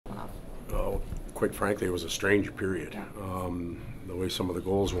quite frankly, it was a strange period. The way some of the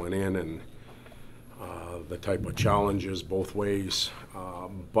goals went in and the type of challenges both ways.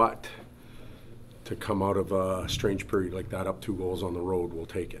 But to come out of a strange period like that, up 2 goals on the road, we'll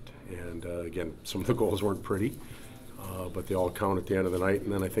take it. And again, some of the goals weren't pretty, but they all count at the end of the night.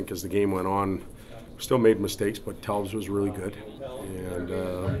 And then I think as the game went on, we still made mistakes, but Telbs was really good.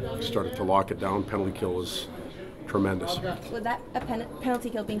 And started to lock it down. Penalty kill was tremendous. With that penalty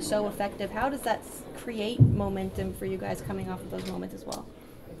kill being so effective, how does that create momentum for you guys coming off of those moments as well?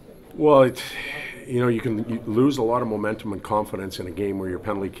 Well, you can lose a lot of momentum and confidence in a game where your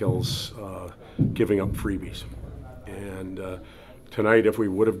penalty kills giving up freebies. And tonight, if we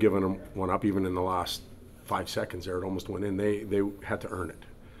would have given them one up, even in the last 5 seconds there, it almost went in. They had to earn it.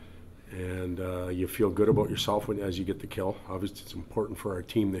 And you feel good about yourself as you get the kill. Obviously, it's important for our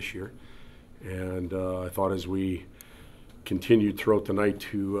team this year. And I thought as we continued throughout the night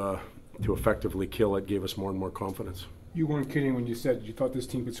to effectively kill, it gave us more and more confidence. You weren't kidding when you said you thought this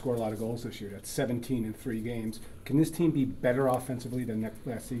team could score a lot of goals this year. That's 17 in 3 games. Can this team be better offensively than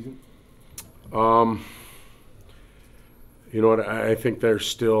last season? You know what? I think there's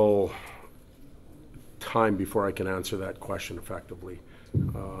still time before I can answer that question effectively.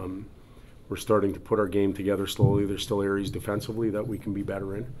 We're starting to put our game together slowly. There's still areas defensively that we can be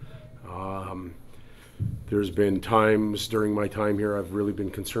better in. There's been times during my time here I've really been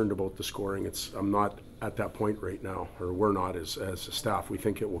concerned about the scoring. I'm not at that point right now, or we're not as a staff. We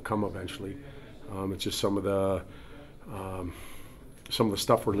think it will come eventually. It's just some of the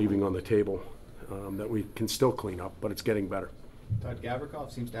stuff we're leaving on the table that we can still clean up, but it's getting better. Todd,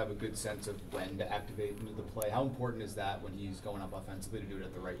 Gavrikov seems to have a good sense of when to activate into the play. How important is that when he's going up offensively to do it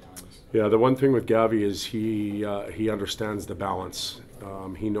at the right times? Yeah, the one thing with Gavi is he understands the balance.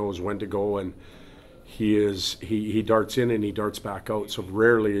 He knows when to go, and he darts in and he darts back out. So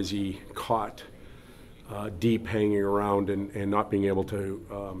rarely is he caught deep hanging around and not being able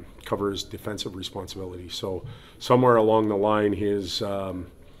to cover his defensive responsibility. So somewhere along the line, his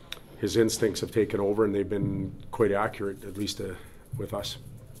instincts have taken over, and they've been quite accurate, at least with us.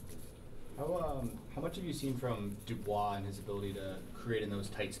 How much have you seen from Dubois and his ability to create in those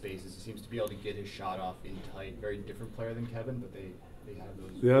tight spaces? He seems to be able to get his shot off in tight. Very different player than Kevin, but they have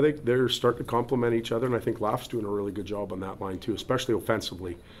those. Yeah, they're starting to complement each other, and I think Laff's doing a really good job on that line too, especially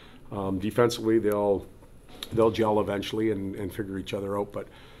offensively. Defensively, they'll gel eventually and figure each other out, but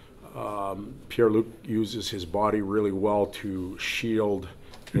Pierre-Luc uses his body really well to shield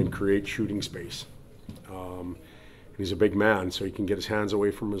and create shooting space. He's a big man, so he can get his hands away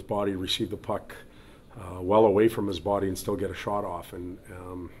from his body, receive the puck well away from his body, and still get a shot off. And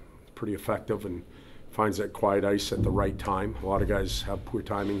pretty effective, and finds that quiet ice at the right time. A lot of guys have poor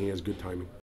timing. He has good timing.